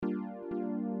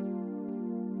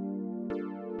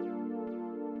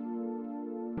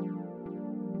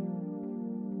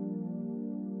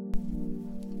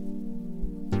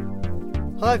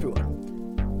Hi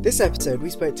everyone. This episode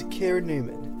we spoke to Kira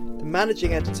Newman, the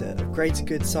managing editor of Greater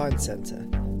Good Science Centre,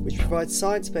 which provides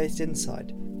science-based insight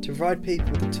to provide people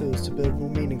with the tools to build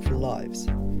more meaningful lives.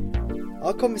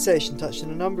 Our conversation touched on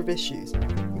a number of issues,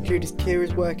 including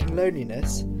Kira's work in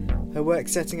loneliness, her work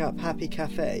setting up Happy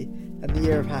Cafe, and the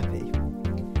Year of Happy.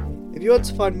 If you want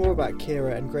to find more about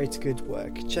Kira and Greater Good's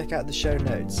work, check out the show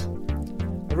notes.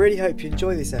 I really hope you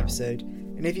enjoy this episode,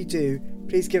 and if you do,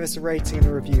 please give us a rating and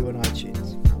a review on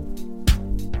iTunes.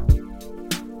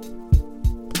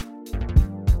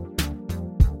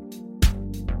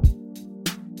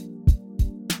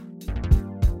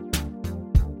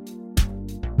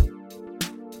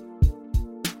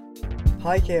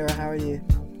 Hi Kira, how are you?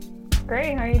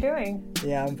 Great, how are you doing?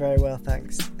 Yeah, I'm very well,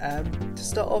 thanks. To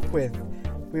start off with,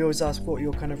 we always ask what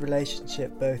your kind of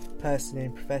relationship, both personally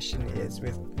and professionally, is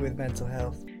with mental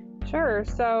health. Sure.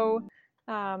 So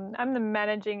I'm the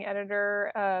managing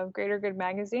editor of Greater Good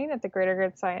magazine at the Greater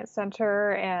Good Science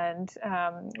Center, and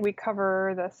we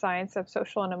cover the science of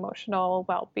social and emotional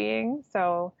well-being.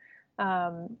 So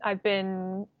I've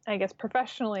been, I guess,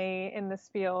 professionally in this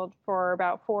field for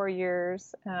about 4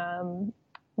 years,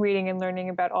 reading and learning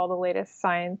about all the latest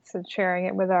science and sharing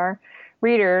it with our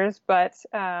readers. But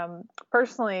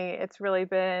personally, it's really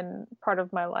been part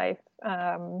of my life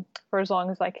for as long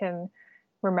as I can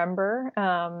remember.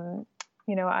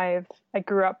 I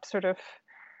grew up sort of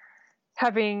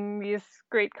having these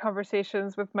great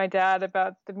conversations with my dad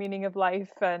about the meaning of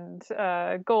life and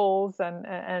goals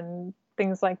and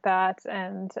things like that.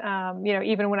 And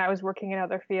even when I was working in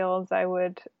other fields, I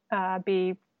would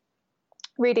be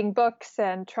reading books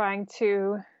and trying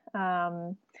to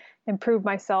improve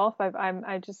myself.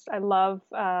 I love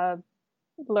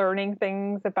learning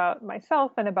things about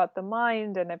myself and about the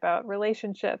mind and about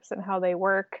relationships and how they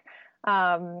work.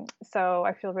 So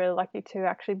I feel really lucky to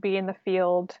actually be in the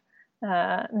field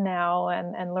now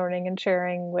and learning and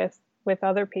sharing with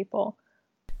other people.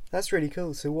 That's really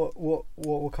cool. So what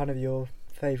were kind of your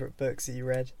favourite books that you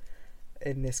read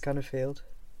in this kind of field?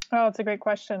 Oh, it's a great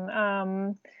question.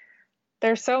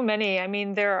 There's so many. I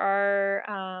mean, there are,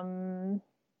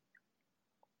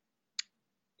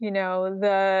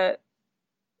 the,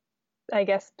 I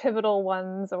guess, pivotal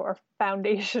ones or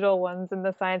foundational ones in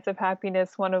the science of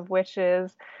happiness, one of which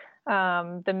is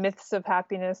The Myths of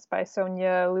Happiness by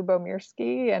Sonia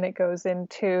Lubomirsky. And it goes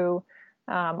into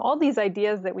all these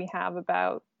ideas that we have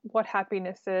about what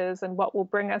happiness is and what will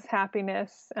bring us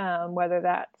happiness, whether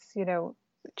that's,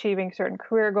 achieving certain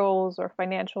career goals or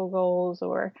financial goals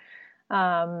or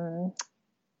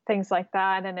things like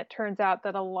that. And it turns out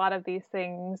that a lot of these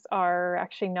things are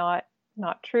actually not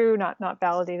true, not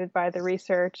validated by the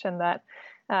research, and that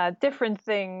different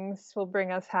things will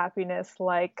bring us happiness,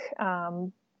 like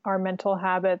our mental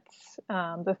habits,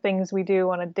 the things we do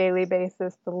on a daily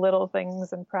basis, the little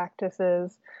things and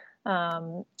practices,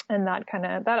 and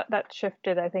that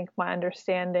shifted, I think, my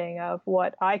understanding of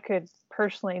what I could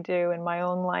personally do in my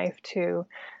own life to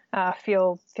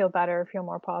feel better, feel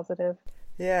more positive.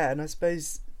 Yeah, and I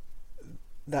suppose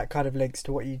that kind of links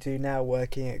to what you do now,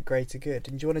 working at Greater Good.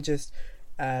 And do you want to just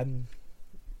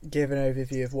give an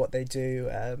overview of what they do,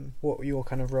 what your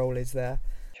kind of role is there?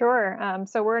 Sure.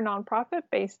 So we're a nonprofit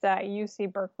based at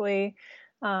UC Berkeley,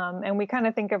 and we kind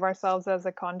of think of ourselves as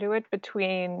a conduit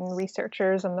between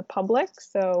researchers and the public.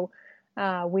 So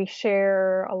we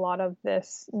share a lot of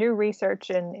this new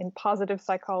research in positive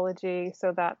psychology.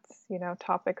 So that's,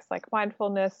 topics like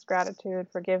mindfulness, gratitude,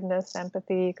 forgiveness,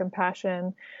 empathy,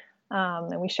 compassion.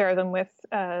 And we share them with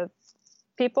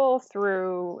people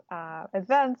through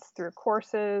events, through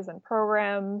courses and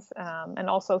programs, and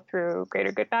also through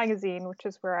Greater Good magazine, which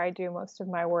is where I do most of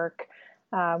my work.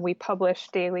 We publish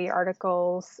daily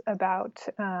articles about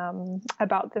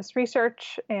this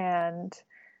research and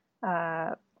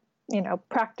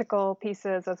practical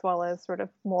pieces, as well as sort of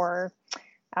more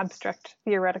abstract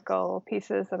theoretical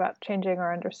pieces about changing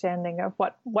our understanding of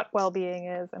what well-being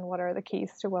is and what are the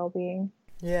keys to well-being.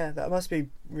 Yeah, that must be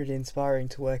really inspiring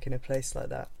to work in a place like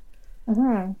that.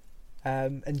 Mm-hmm.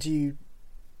 And do you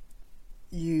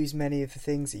use many of the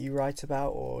things that you write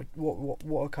about, or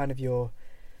what are kind of your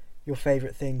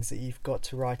favourite things that you've got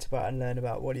to write about and learn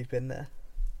about while you've been there?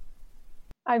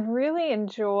 I've really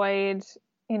enjoyed,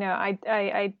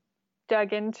 I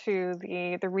dug into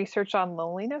the research on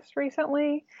loneliness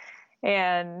recently,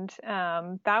 and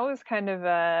that was kind of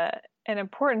an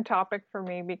important topic for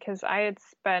me because I had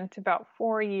spent about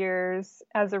 4 years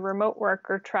as a remote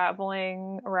worker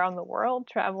traveling around the world,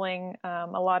 traveling a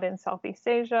lot in Southeast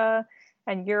Asia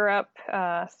and Europe,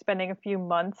 spending a few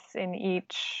months in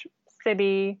each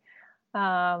city.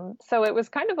 So it was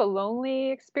kind of a lonely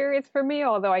experience for me,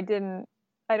 although I didn't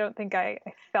I don't think I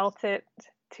felt it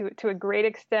to a great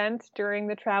extent during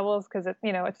the travels, because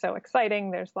it's so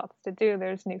exciting. There's lots to do.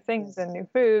 There's new things and new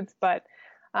foods. But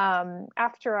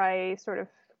after I sort of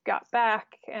got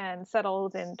back and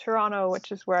settled in Toronto,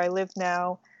 which is where I live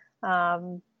now,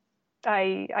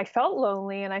 I felt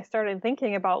lonely, and I started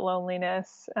thinking about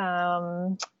loneliness,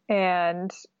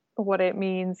 and what it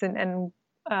means, and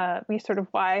sort of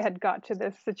why I had got to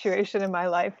this situation in my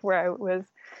life where I was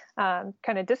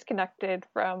kind of disconnected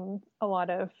from a lot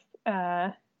of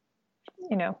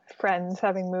friends,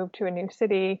 having moved to a new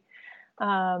city.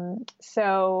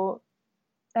 So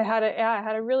I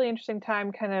had a really interesting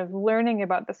time kind of learning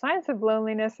about the science of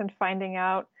loneliness and finding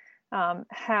out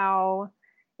how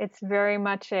it's very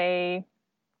much a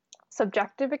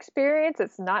subjective experience.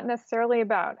 It's not necessarily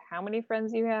about how many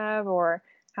friends you have or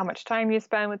how much time you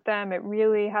spend with them. It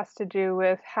really has to do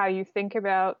with how you think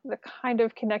about the kind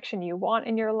of connection you want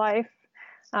in your life,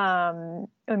 and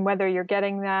whether you're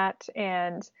getting that,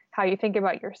 and how you think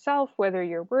about yourself, whether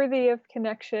you're worthy of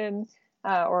connection,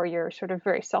 or you're sort of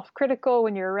very self-critical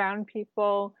when you're around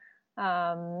people.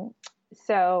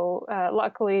 So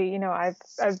luckily,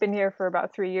 I've been here for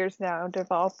about 3 years now,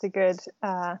 developed a good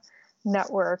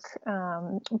network,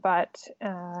 but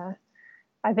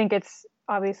I think it's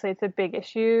a big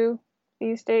issue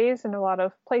these days in a lot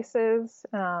of places.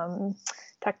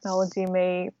 Technology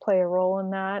may play a role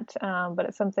in that, but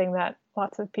it's something that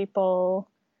lots of people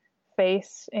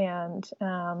face, and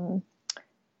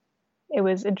it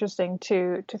was interesting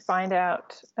to find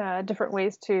out different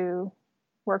ways to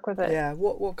work with it. Yeah,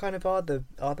 what kind of are the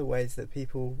ways that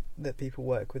people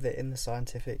work with it in the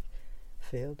scientific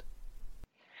field?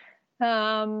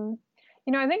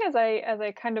 I think as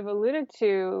I kind of alluded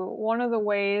to, one of the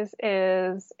ways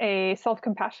is a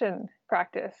self-compassion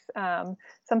practice.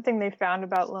 Something they found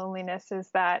about loneliness is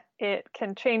that it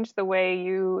can change the way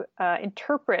you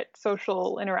interpret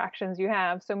social interactions you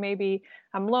have. So maybe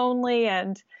I'm lonely,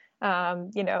 and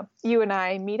you and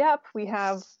I meet up. We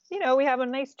have a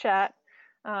nice chat.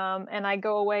 And I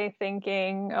go away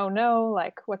thinking, oh no,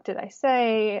 like, what did I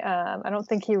say? I don't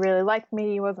think he really liked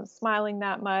me. He wasn't smiling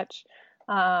that much,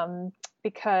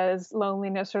 because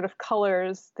loneliness sort of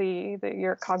colors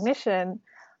your cognition.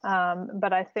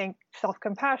 But I think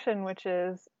self-compassion, which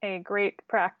is a great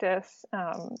practice,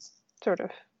 sort of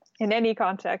in any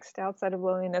context outside of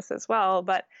loneliness as well,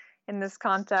 but in this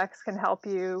context can help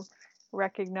you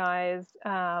recognize,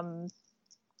 so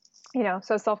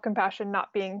self-compassion,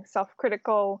 not being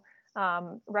self-critical,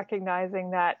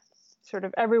 recognizing that sort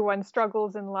of everyone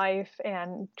struggles in life,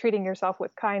 and treating yourself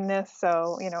with kindness.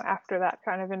 So, after that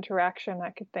kind of interaction,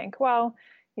 I could think, well,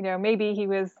 maybe he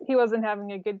wasn't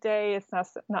having a good day. It's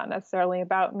not necessarily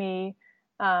about me.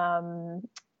 And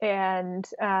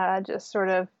just sort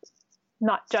of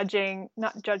not judging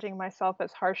myself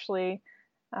as harshly.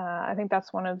 I think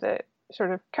that's one of the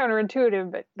sort of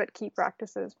counterintuitive but key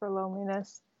practices for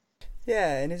loneliness.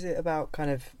 Yeah, and is it about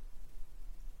kind of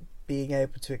being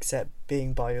able to accept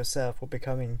being by yourself, or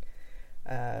becoming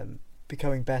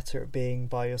better at being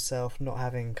by yourself, not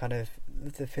having kind of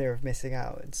the fear of missing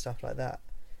out and stuff like that?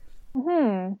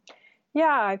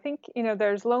 Yeah, I think,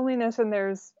 there's loneliness and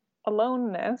there's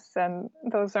aloneness, and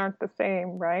those aren't the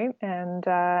same, right? And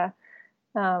a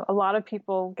lot of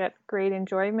people get great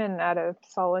enjoyment out of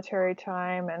solitary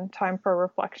time and time for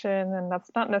reflection, and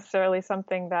that's not necessarily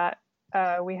something that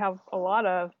we have a lot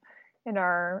of in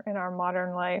our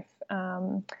modern life.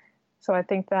 So I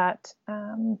think that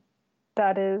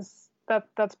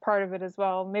that's part of it as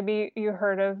well. Maybe you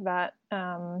heard of that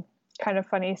kind of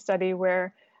funny study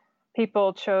where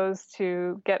people chose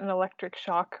to get an electric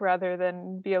shock rather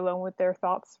than be alone with their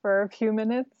thoughts for a few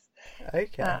minutes.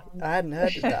 Okay, I hadn't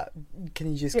heard of that.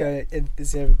 Can you just go?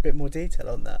 Is there a bit more detail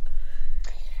on that?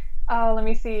 Let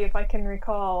me see if I can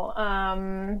recall.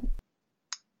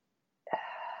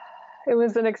 It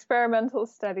was an experimental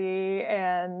study,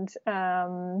 and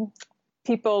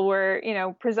people were,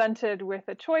 presented with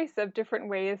a choice of different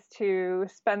ways to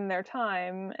spend their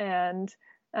time. And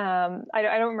I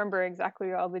don't remember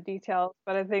exactly all the details,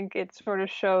 but I think it sort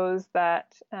of shows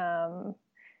that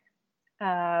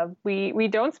we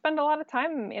don't spend a lot of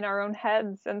time in our own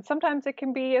heads, and sometimes it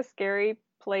can be a scary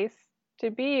place to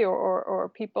be,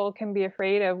 or people can be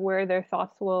afraid of where their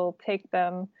thoughts will take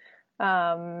them.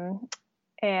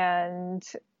 And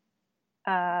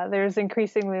there's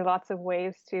increasingly lots of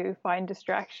ways to find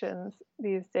distractions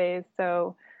these days.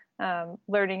 So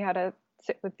learning how to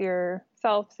sit with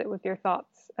yourself, sit with your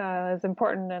thoughts is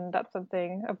important. And that's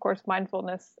something, of course,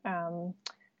 mindfulness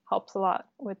helps a lot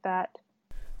with that.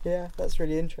 Yeah, that's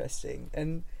really interesting.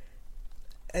 And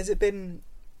has it been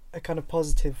a kind of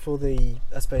positive for the,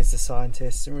 I suppose, the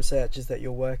scientists and researchers that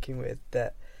you're working with,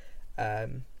 that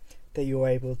that you're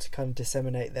able to kind of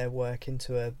disseminate their work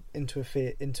into an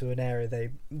area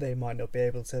they might not be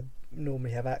able to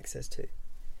normally have access to?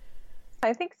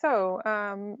 I think so.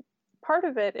 Part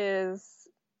of it is,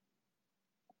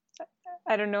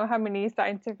 I don't know how many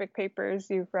scientific papers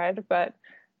you've read, but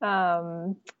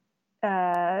there's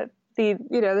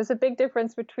a big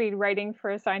difference between writing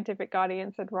for a scientific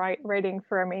audience and writing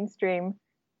for a mainstream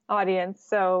audience.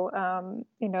 So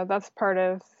that's part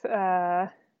of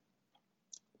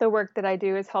the work that I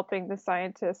do, is helping the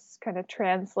scientists kind of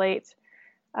translate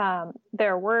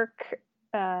their work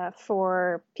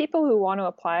for people who want to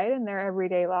apply it in their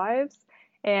everyday lives.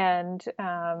 And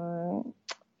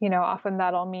often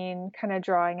that'll mean kind of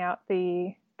drawing out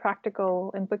the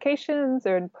practical implications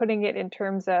or putting it in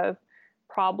terms of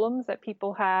problems that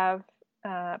people have,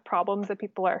 problems that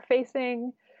people are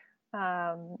facing.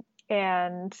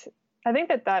 And I think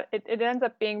that it ends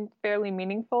up being fairly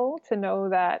meaningful to know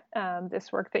that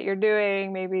this work that you're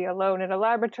doing, maybe alone in a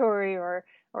laboratory, or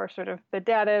sort of the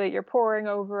data that you're poring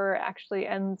over, actually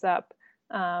ends up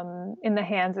in the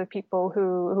hands of people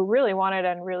who really want it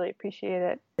and really appreciate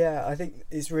it. Yeah, I think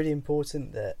it's really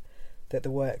important that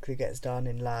the work that gets done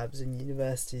in labs and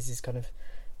universities is kind of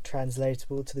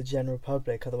translatable to the general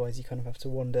public. Otherwise you kind of have to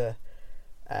wonder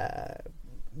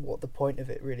what the point of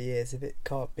it really is if it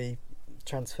can't be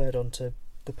transferred onto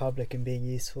the public and being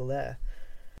useful there.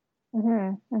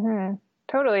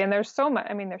 Totally. And there's so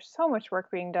much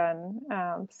work being done,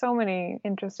 so many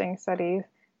interesting studies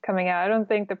coming out. I don't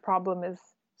think the problem is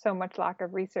so much lack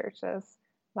of research as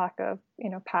lack of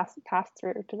pass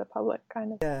through to the public,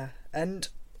 kind of. Yeah. And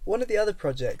one of the other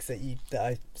projects that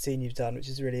I've seen you've done, which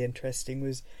is really interesting,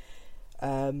 was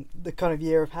the kind of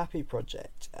Year of Happy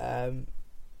project. Can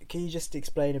you just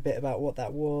explain a bit about what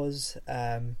that was,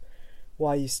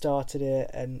 why you started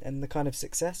it, and the kind of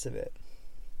success of it?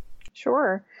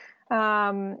 Sure.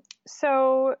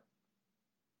 So,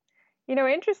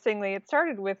 interestingly, it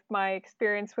started with my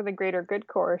experience with a Greater Good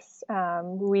course.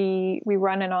 We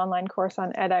run an online course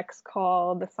on edX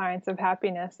called The Science of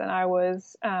Happiness, and I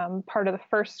was part of the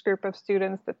first group of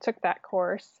students that took that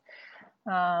course.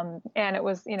 And it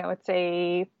was,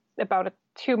 it's about a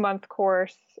 2-month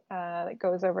course that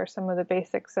goes over some of the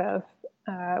basics of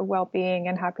well-being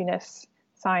and happiness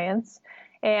science.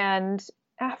 And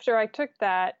after I took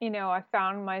that, I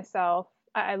found myself,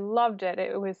 I loved it.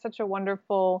 It was such a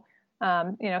wonderful,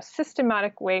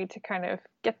 systematic way to kind of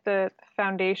get the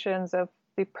foundations of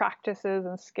the practices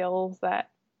and skills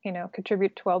that,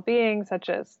 contribute to well-being, such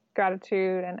as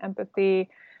gratitude and empathy,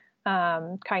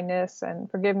 kindness and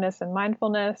forgiveness and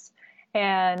mindfulness.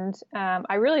 And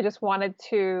I really just wanted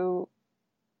to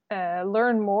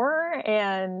learn more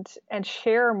and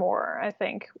share more, I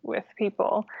think, with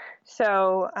people.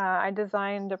 So I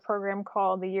designed a program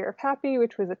called the Year of Happy,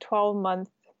 which was a 12-month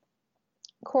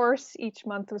course. Each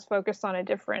month was focused on a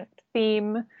different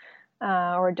theme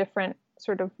or a different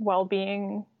sort of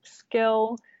well-being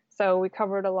skill. So we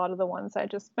covered a lot of the ones I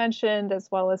just mentioned, as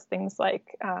well as things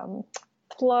like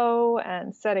flow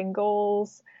and setting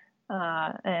goals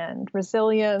and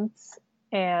resilience,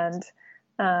 and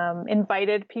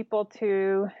invited people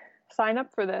to sign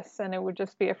up for this. And it would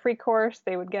just be a free course.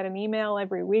 They would get an email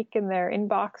every week in their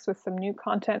inbox with some new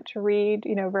content to read,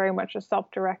 very much a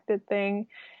self-directed thing.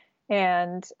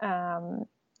 And I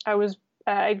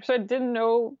sort of didn't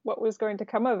know what was going to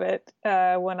come of it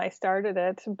when I started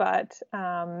it, but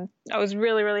I was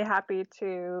really, really happy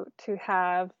to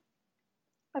have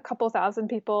a couple thousand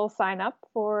people sign up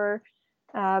for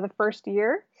the first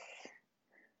year.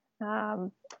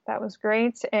 That was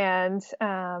great. And,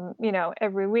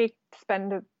 every week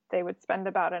they would spend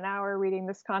about an hour reading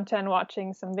this content,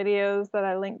 watching some videos that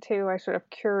I linked to. I sort of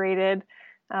curated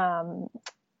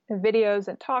videos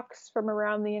and talks from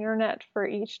around the internet for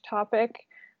each topic.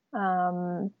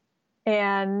 And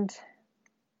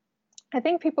I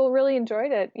think people really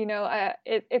enjoyed it.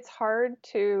 It's hard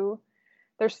to,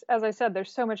 as I said,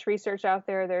 there's so much research out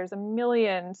there. There's a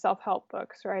million self-help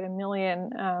books, right? A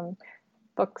million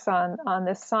books on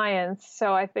this science.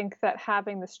 So I think that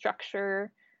having the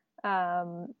structure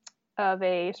of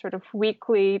a sort of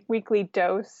weekly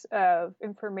dose of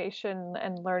information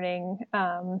and learning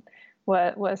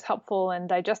was helpful and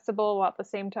digestible, while at the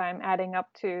same time adding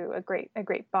up to a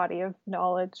great body of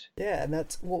knowledge. Yeah,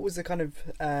 and what was the kind of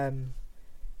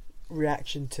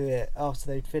reaction to it after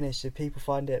they'd finished? Did people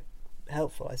find it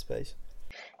helpful, I suppose?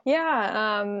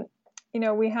 Yeah,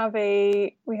 we have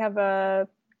a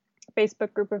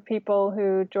Facebook group of people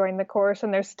who joined the course,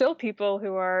 and there's still people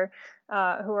who are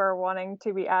wanting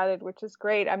to be added, which is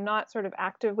great. I'm not sort of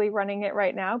actively running it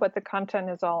right now, but the content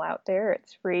is all out there.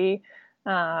 It's free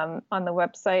on the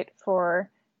website for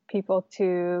people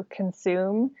to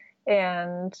consume,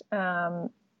 and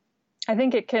I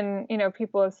think it can,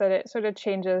 people have said it sort of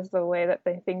changes the way that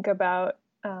they think about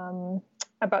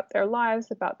their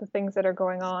lives, about the things that are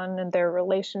going on in their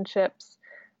relationships.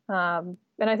 And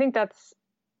I think that's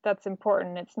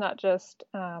important. It's not just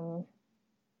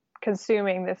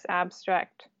consuming this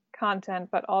abstract content,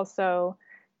 but also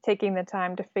taking the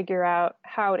time to figure out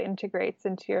how it integrates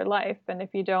into your life. And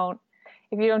if you don't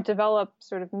develop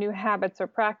sort of new habits or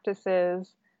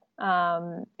practices,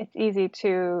 it's easy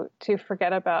to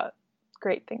forget about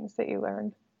great things that you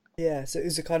learned. Yeah, so it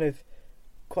was a kind of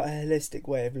quite a holistic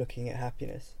way of looking at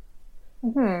happiness.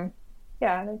 Mm-hmm.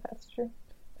 Yeah, I think that's true.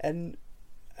 And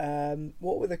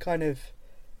what were the kind of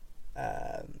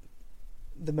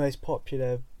the most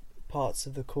popular parts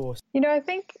of the course? I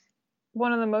think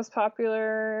one of the most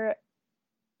popular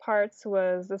parts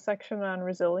was the section on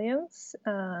resilience,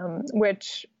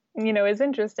 which, is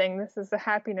interesting. This is a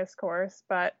happiness course,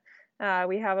 but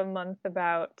we have a month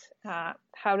about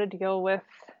how to deal with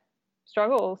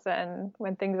struggles and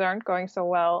when things aren't going so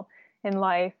well in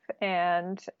life.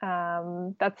 And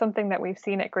that's something that we've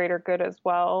seen at Greater Good as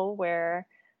well, where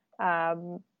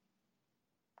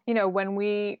when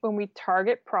we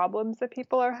target problems that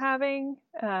people are having,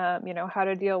 how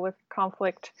to deal with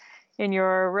conflict in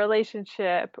your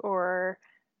relationship, or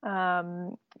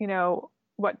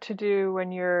what to do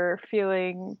when you're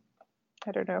feeling,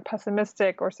 I don't know,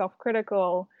 pessimistic or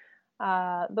self-critical.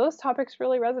 Those topics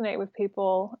really resonate with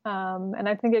people, and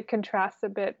I think it contrasts a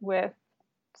bit with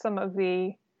some of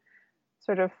the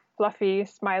sort of fluffy,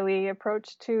 smiley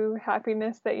approach to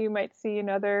happiness that you might see in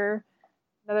other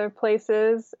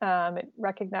places. It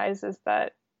recognizes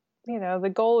that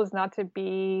the goal is not to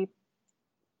be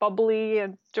bubbly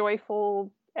and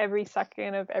joyful every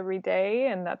second of every day,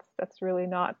 and that's really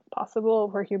not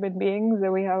possible. We're human beings,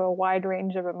 and we have a wide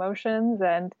range of emotions,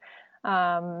 and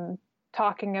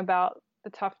talking about the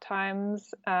tough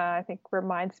times, I think,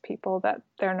 reminds people that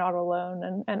they're not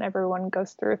alone, and everyone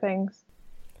goes through things.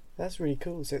 That's really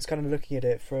cool. So it's kind of looking at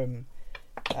it from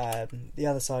the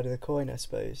other side of the coin, I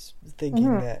suppose,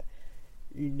 thinking that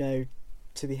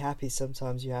to be happy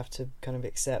sometimes you have to kind of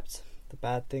accept the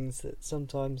bad things that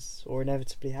sometimes or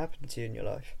inevitably happen to you in your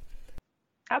life.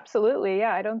 Absolutely,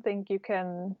 yeah. I don't think you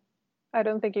can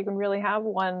really have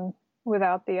one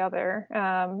without the other.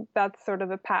 That's sort of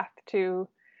the path to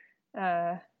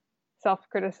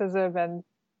self-criticism and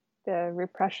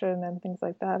repression and things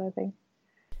like that, I think.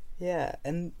 Yeah,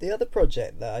 and the other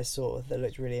project that I saw that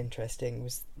looked really interesting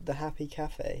was the Happy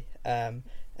Cafe. And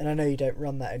I know you don't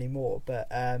run that anymore, but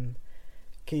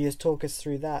can you just talk us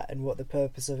through that and what the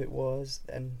purpose of it was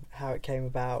and how it came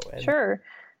about? Sure.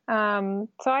 So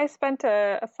I spent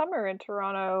a summer in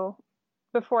Toronto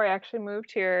before I actually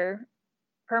moved here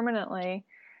permanently.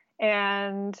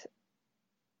 And,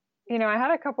 I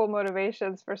had a couple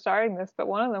motivations for starting this, but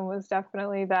one of them was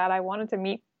definitely that I wanted to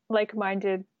meet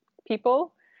like-minded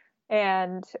people,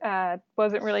 and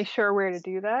wasn't really sure where to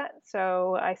do that.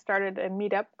 So I started a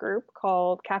meetup group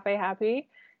called Cafe Happy,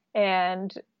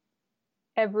 and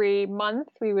every month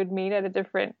we would meet at a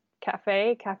different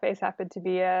cafe. Cafes happen to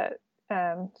be a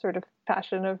sort of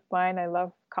passion of mine. I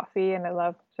love coffee, and I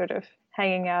love sort of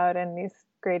hanging out in these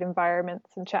great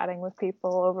environments and chatting with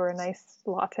people over a nice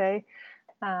latte.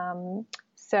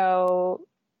 So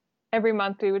every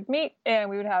month we would meet, and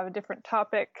we would have a different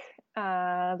topic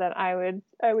that I would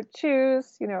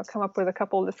choose, come up with a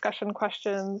couple of discussion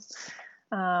questions,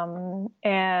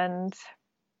 and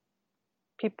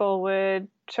people would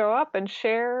show up and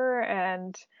share,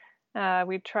 and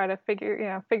we'd try to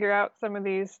figure out some of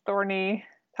these thorny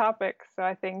topics. So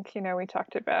I think, we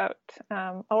talked about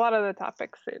a lot of the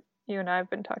topics that you and I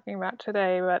have been talking about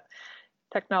today, but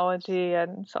technology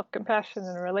and self-compassion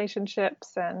and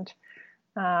relationships. And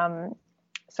so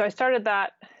I started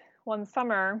that one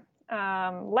summer,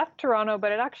 left Toronto,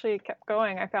 but it actually kept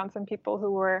going. I found some people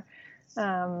who were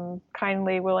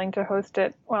kindly willing to host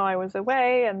it while I was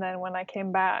away. And then when I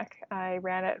came back, I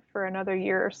ran it for another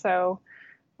year or so.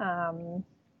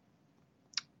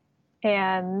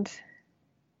 And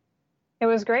it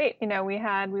was great. We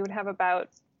would have about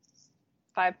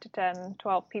 5 to 10,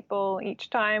 12 people each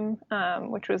time,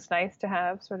 which was nice to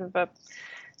have sort of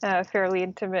a fairly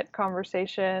intimate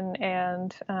conversation.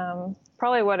 And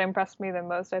probably what impressed me the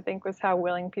most, I think, was how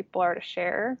willing people are to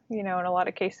share. In a lot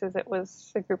of cases, it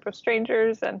was a group of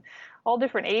strangers and all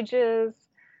different ages.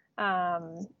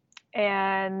 And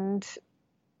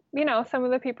some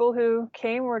of the people who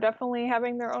came were definitely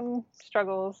having their own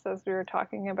struggles, as we were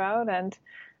talking about, and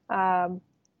um,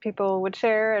 people would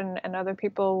share, and other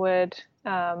people would,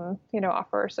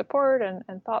 offer support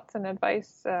and thoughts and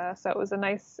advice. So it was a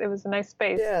nice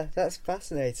space. Yeah, that's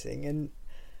fascinating. And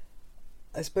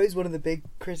I suppose one of the big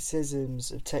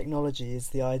criticisms of technology is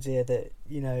the idea that,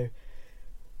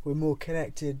 we're more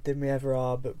connected than we ever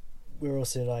are, but we're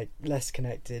also like less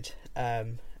connected,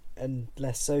 and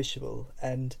less sociable.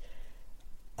 And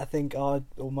I think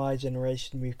my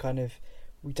generation, we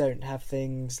don't have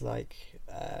things like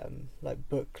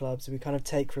book clubs. We kind of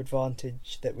take for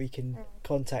advantage that we can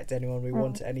contact anyone we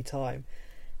want at any time,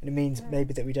 and it means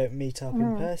maybe that we don't meet up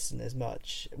in person as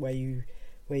much, where you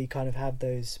kind of have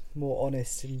those more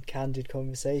honest and candid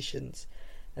conversations.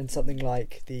 And something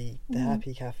like the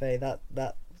Happy Cafe, that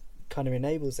kind of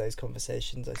enables those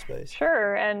conversations, I suppose.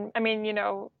 Sure, and I mean,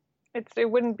 it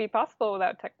wouldn't be possible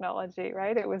without technology,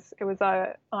 right? It was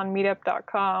on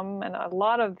Meetup.com, and a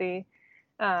lot of the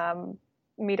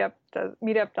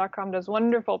Meetup.com does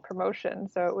wonderful promotion.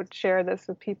 So it would share this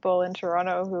with people in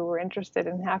Toronto who were interested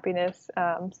in happiness.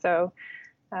 Yeah,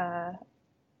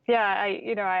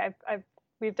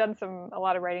 we've done a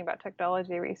lot of writing about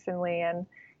technology recently, and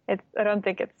I don't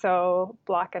think it's so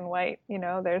black and white.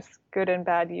 There's good and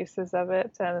bad uses of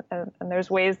it, and there's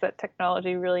ways that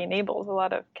technology really enables a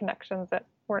lot of connections that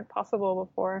weren't possible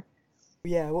before.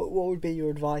 Yeah, what would be your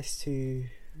advice to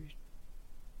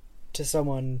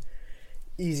someone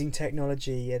using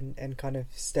technology and kind of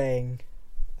staying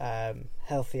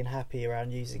healthy and happy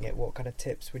around using it? What kind of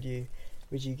tips would you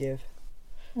give?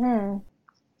 Hmm.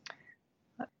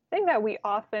 I think that we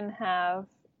often have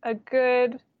a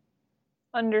good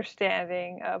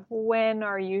understanding of when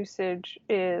our usage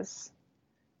is,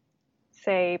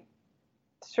 say,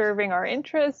 serving our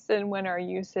interests and when our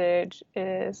usage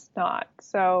is not.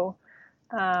 So,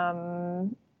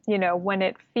 when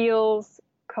it feels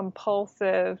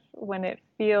compulsive, when it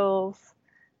feels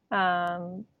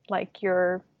like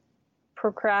you're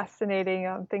procrastinating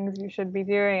on things you should be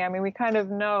doing. I mean, we kind of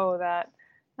know that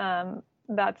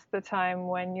that's the time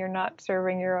when you're not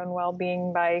serving your own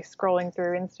well-being by scrolling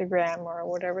through Instagram or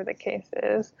whatever the case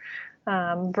is,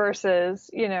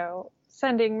 versus,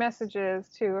 sending messages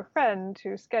to a friend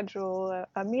to schedule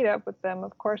a meetup with them.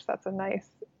 Of course, that's a nice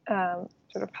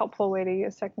sort of helpful way to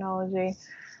use technology.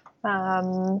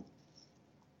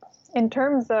 In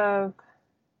terms of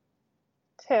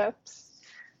tips,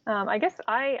 I guess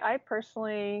I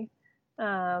personally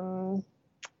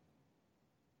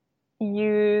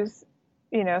use,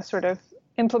 sort of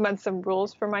implement some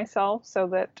rules for myself so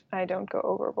that I don't go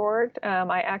overboard.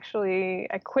 I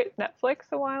quit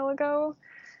Netflix a while ago,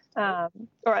 or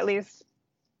at least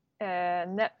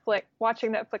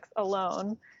watching Netflix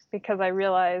alone, because I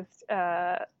realized,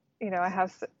 I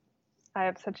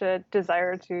have such a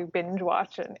desire to binge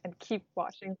watch and keep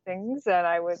watching things, and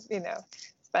I would,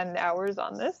 spend hours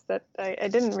on this that I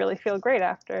didn't really feel great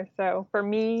after. So for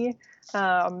me,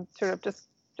 sort of just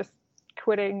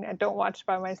quitting. I don't watch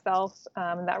by myself.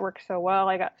 That works so well.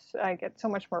 I get so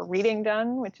much more reading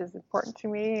done, which is important to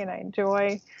me, and I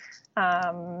enjoy.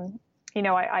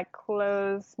 I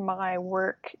close my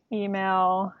work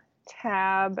email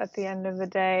tab at the end of the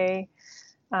day,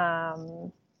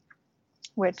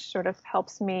 which sort of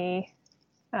helps me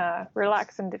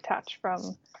relax and detach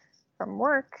from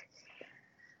work.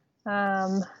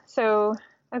 So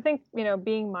I think,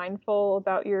 being mindful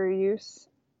about your use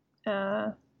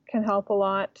can help a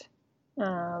lot.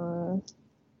 And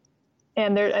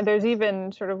there's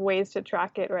even sort of ways to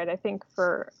track it, right? I think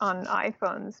on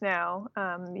iPhones now,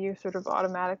 you sort of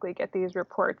automatically get these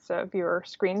reports of your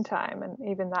screen time, and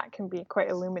even that can be quite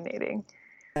illuminating.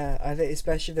 I think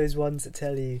especially those ones that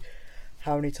tell you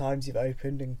how many times you've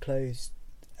opened and closed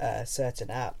certain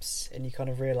apps, and you kind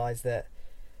of realise that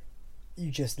you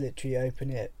just literally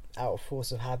open it out of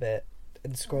force of habit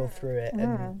and scroll through it,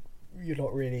 and you're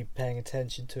not really paying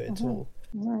attention to it at all.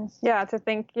 Yeah, to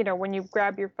think, when you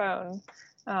grab your phone,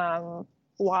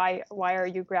 why are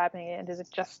you grabbing it? Is it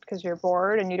just because you're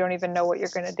bored and you don't even know what you're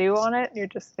going to do on it? You're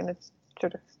just going to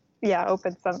sort of,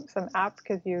 open some app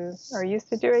because you are used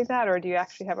to doing that, or do you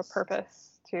actually have a purpose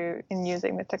in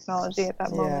using the technology at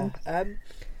that moment? And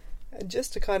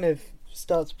just to kind of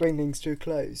start to bring things to a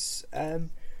close,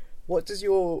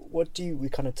 we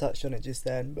kind of touched on it just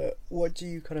then, but what do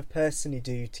you kind of personally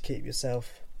do to keep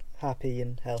yourself happy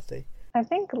and healthy? I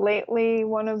think lately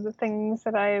one of the things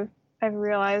that I've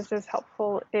realized is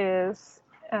helpful is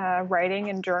writing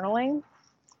and journaling.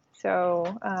 So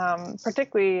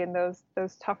particularly in those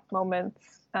tough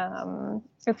moments,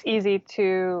 it's easy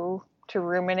to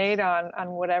ruminate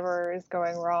on whatever is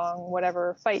going wrong,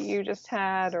 whatever fight you just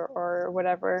had, or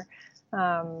whatever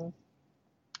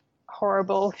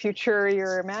horrible future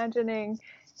you're imagining.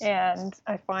 And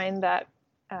I find that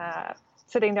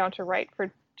sitting down to write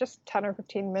for just 10 or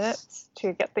 15 minutes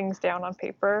to get things down on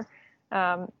paper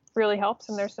really helps.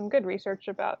 And there's some good research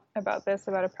about this,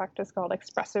 about a practice called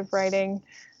expressive writing.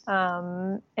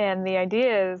 And the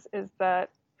idea is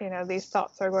that, these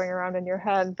thoughts are going around in your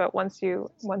head, but once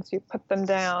you put them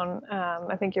down,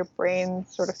 I think your brain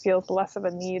sort of feels less of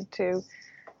a need to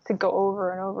go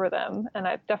over and over them. And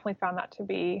I've definitely found that to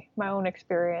be my own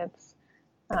experience.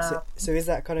 So is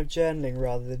that kind of journaling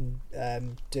rather than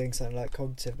doing something like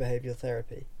cognitive behavioral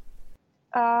therapy?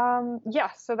 Yeah,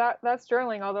 so that's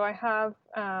journaling. Although I have,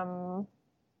 I'm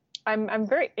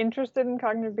very interested in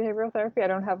cognitive behavioral therapy. I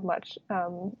don't have much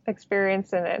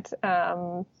experience in it,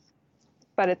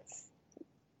 but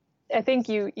I think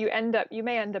you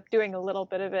may end up doing a little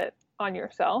bit of it on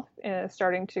yourself,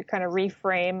 starting to kind of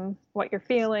reframe what you're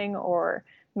feeling or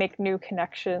make new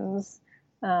connections.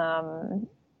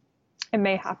 It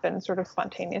may happen sort of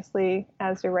spontaneously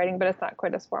as you're writing, but it's not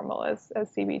quite as formal as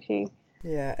CBT.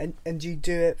 Yeah, and do you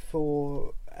do it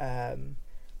for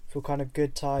kind of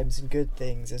good times and good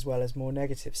things as well as more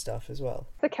negative stuff as well?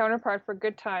 The counterpart for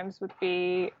good times would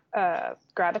be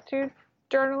gratitude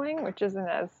journaling, which isn't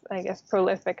as, I guess,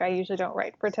 prolific. I usually don't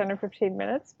write for 10 or 15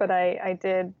 minutes, but I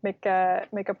did make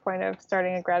a point of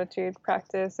starting a gratitude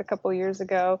practice a couple years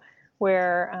ago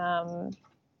where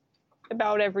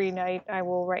about every night I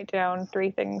will write down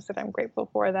 3 things that I'm grateful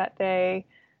for that day,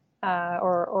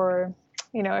 or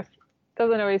if it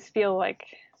doesn't always feel like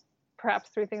perhaps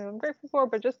 3 things I'm grateful for,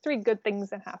 but just 3 good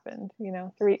things that happened,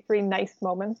 3 nice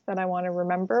moments that I want to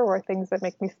remember, or things that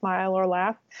make me smile or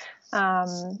laugh.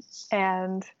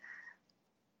 And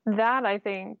that, I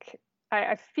think,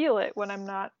 I feel it when I'm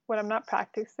not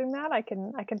practicing that. I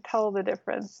can tell the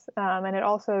difference. And it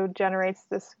also generates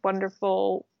this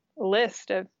wonderful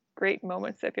list of great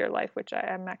moments of your life, which I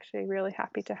am actually really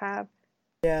happy to have.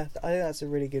 Yeah, I think that's a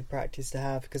really good practice to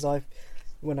have, because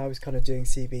when I was kind of doing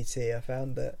CBT, I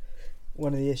found that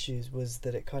one of the issues was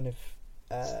that it kind of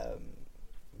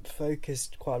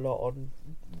focused quite a lot on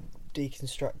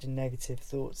deconstructing negative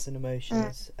thoughts and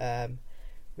emotions,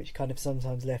 which kind of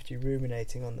sometimes left you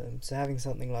ruminating on them. So having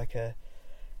something like a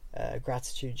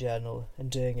gratitude journal and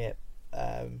doing it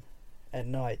at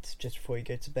night, just before you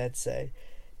go to bed, say,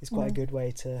 is quite a good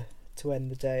way to end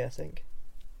the day, I think.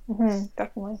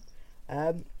 Definitely.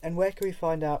 And where can we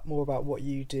find out more about what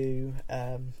you do,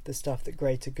 the stuff that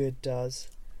Greater Good does?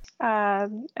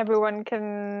 Everyone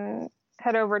can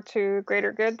head over to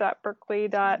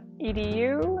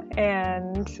greatergood.berkeley.edu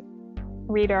and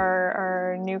read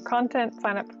our new content,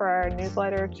 sign up for our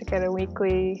newsletter to get a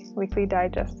weekly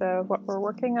digest of what we're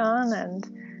working on, and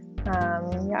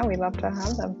we'd love to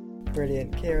have them.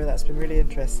 Brilliant. Kira, that's been really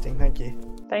interesting. Thank you.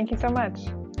 Thank you so much.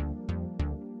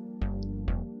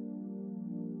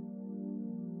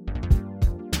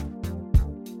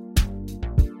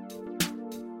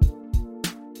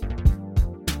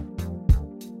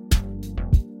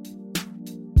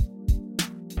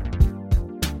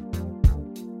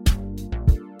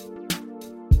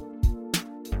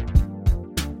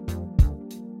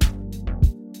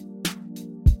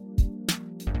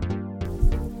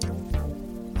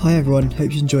 Hi everyone,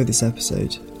 hope you enjoyed this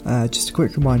episode. Just a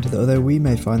quick reminder that although we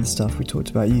may find the stuff we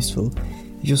talked about useful,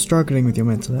 if you're struggling with your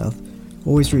mental health,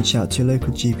 always reach out to your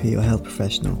local GP or health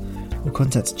professional, or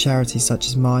contact a charity such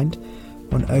as Mind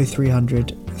on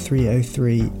 0300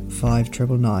 303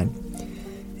 5999.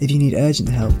 If you need urgent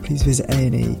help, please visit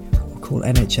A&E or call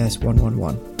NHS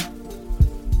 111.